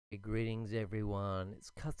Greetings, everyone. It's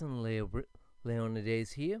cousin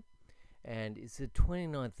Leonidas here, and it's the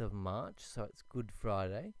 29th of March, so it's Good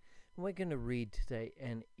Friday. And we're going to read today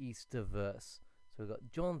an Easter verse. So we've got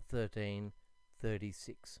John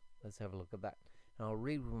 13:36. Let's have a look at that. And I'll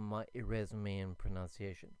read with my Erasmian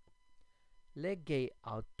pronunciation. Lege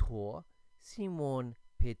autor Simon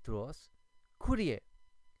Petros, Kyrie,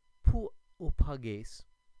 pou opages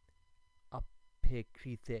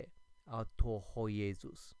apekrithe auto ho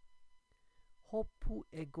Jesus. Hopu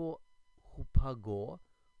ego hupago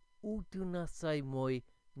udunasai moi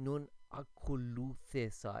nun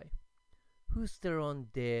akoluthesai. Husteron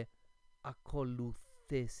de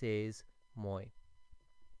akolutheses moi.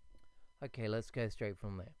 Okay, let's go straight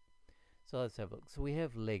from there. So let's have a look. So we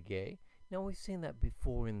have lege. Now we've seen that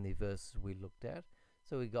before in the verses we looked at.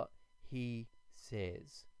 So we got he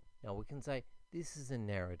says. Now we can say this is a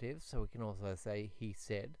narrative, so we can also say he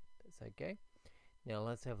said. That's okay. Now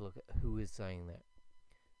let's have a look at who is saying that.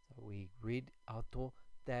 So we read auto,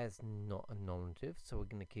 that's not a nominative, so we're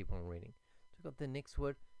going to keep on reading. So we've got the next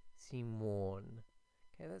word, Simon.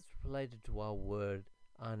 Okay, that's related to our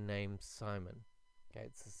name Simon. Okay,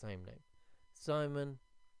 it's the same name. Simon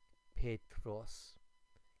Petros.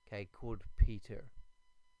 Okay, called Peter.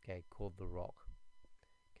 Okay, called the rock.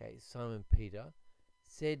 Okay, Simon Peter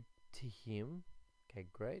said to him, okay,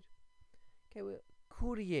 great. Okay, well,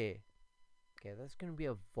 Kyrie. Okay, that's going to be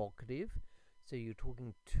a vocative, so you're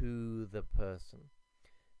talking to the person.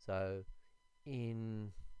 So,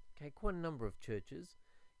 in quite a number of churches,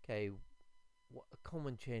 a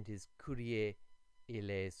common chant is Kyrie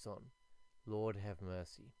eleison, Lord have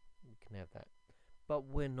mercy. We can have that, but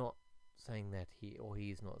we're not saying that here, or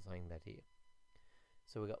he's not saying that here.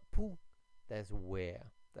 So we got pou, that's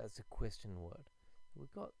where, that's a question word.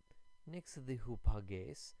 We've got next to the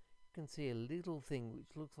hupages, you can see a little thing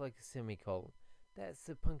which looks like a semicolon. That's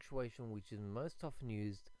the punctuation which is most often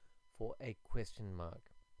used for a question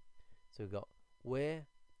mark. So we've got, where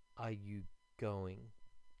are you going?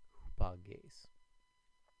 Hupages.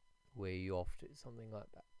 Where are you off to? Something like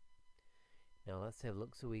that. Now let's have a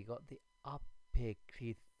look. So we got the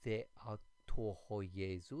apekrithe auto ho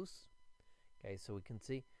Jesus. Okay, so we can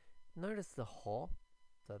see, notice the ho.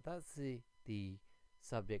 So that's the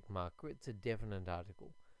subject marker. It's a definite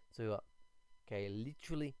article. So we got,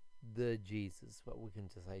 literally the Jesus, but we can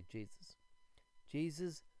just say Jesus.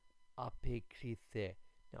 Jesus apekrithe.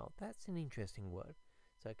 Now that's an interesting word.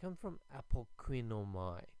 So it comes from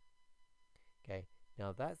apokrinomai. Okay,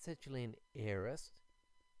 now that's actually an aorist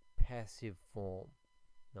passive form.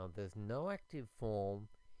 Now there's no active form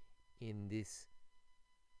in this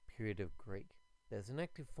period of Greek. There's an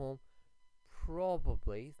active form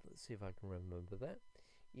probably, let's see if I can remember that,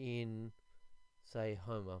 in say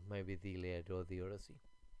Homer, maybe the Iliad or the Odyssey,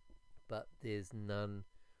 but there's none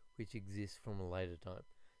which exists from a later time.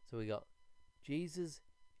 So we got Jesus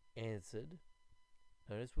answered.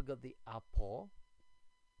 Notice we got the apo,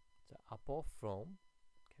 so apo from,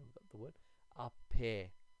 okay, we got the word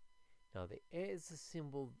ape. Now the air is the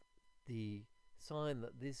symbol, the sign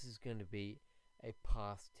that this is going to be a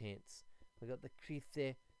past tense. We got the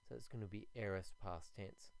krithe, so it's going to be aorist past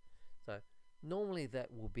tense. So normally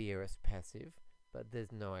that will be aorist passive, but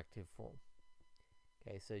there's no active form.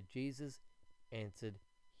 Okay, so Jesus answered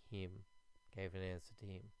him, gave an answer to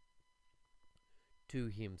him. To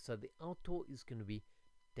him. So the auto is going to be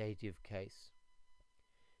dative case.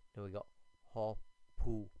 Now we got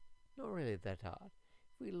hopu. Not really that hard.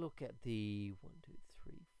 If we look at the 1, 2,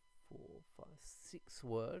 3, 4, 5, 6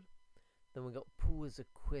 word, then we got pu as a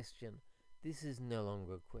question. This is no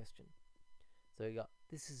longer a question. So we got,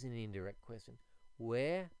 this is an indirect question.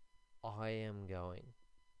 Where I am going.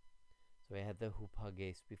 So we had the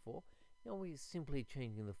hupages before. Now we're simply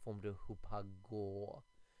changing the form to hupagor.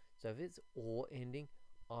 So if it's or ending,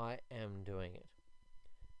 I am doing it.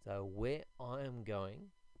 So where I am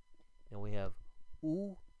going. Now we have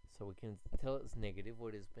u, so we can tell it's negative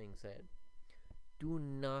what is being said.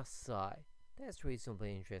 Dunasai. That's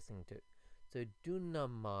reasonably interesting too. So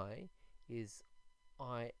dunamai is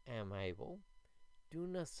I am able.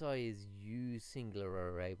 Dunasai is you singular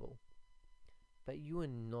are able. But you are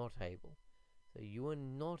not able. So you are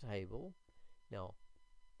not able. Now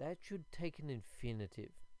that should take an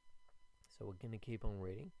infinitive. So we're going to keep on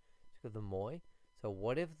reading. Let's go to the moi. So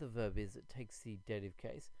whatever the verb is, it takes the dative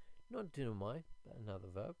case. Not dunamai, but another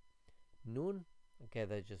verb. Nun, okay,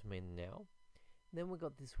 that just means now. And then we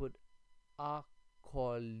got this word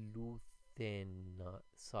akoluthenai.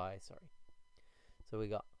 Sorry. So we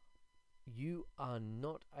got you are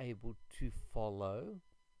not able to follow.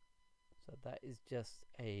 So that is just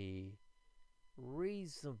a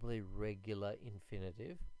reasonably regular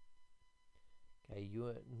infinitive. Okay, you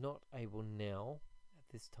are not able now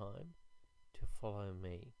at this time to follow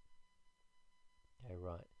me. Okay,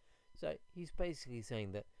 right. So he's basically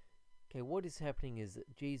saying that, okay, what is happening is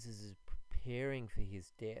that Jesus is preparing for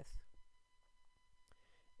his death.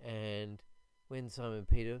 And when Simon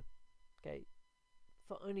Peter, okay,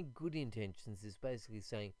 for only good intentions, is basically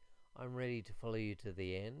saying, I'm ready to follow you to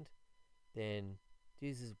the end, then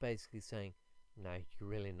Jesus is basically saying, no, you're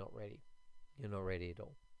really not ready. You're not ready at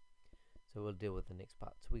all. So we'll deal with the next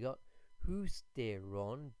part. So we got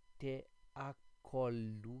husteron de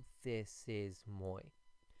akolutheses moi.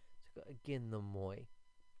 So again the moi.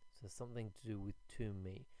 So something to do with to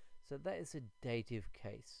me. So that is a dative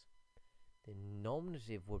case. The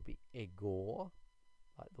nominative would be ego,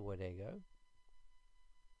 like the word ego.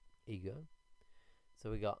 Ego.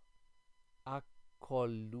 So we got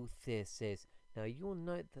akolutheses. Now you'll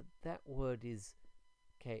note that that word is,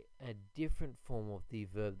 okay, a different form of the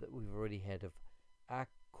verb that we've already had of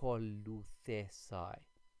akoluthesai.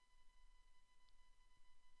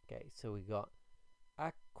 Okay, so we got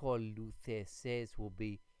akolutheses will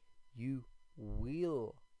be you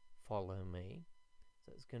will follow me.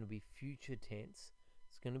 So it's going to be future tense.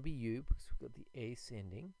 It's going to be you because we've got the s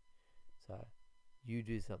ending. So you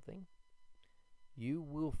do something. You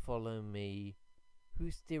will follow me.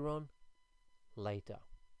 Husteron later.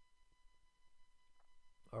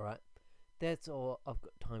 Alright, that's all I've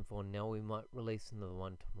got time for now. We might release another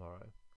one tomorrow.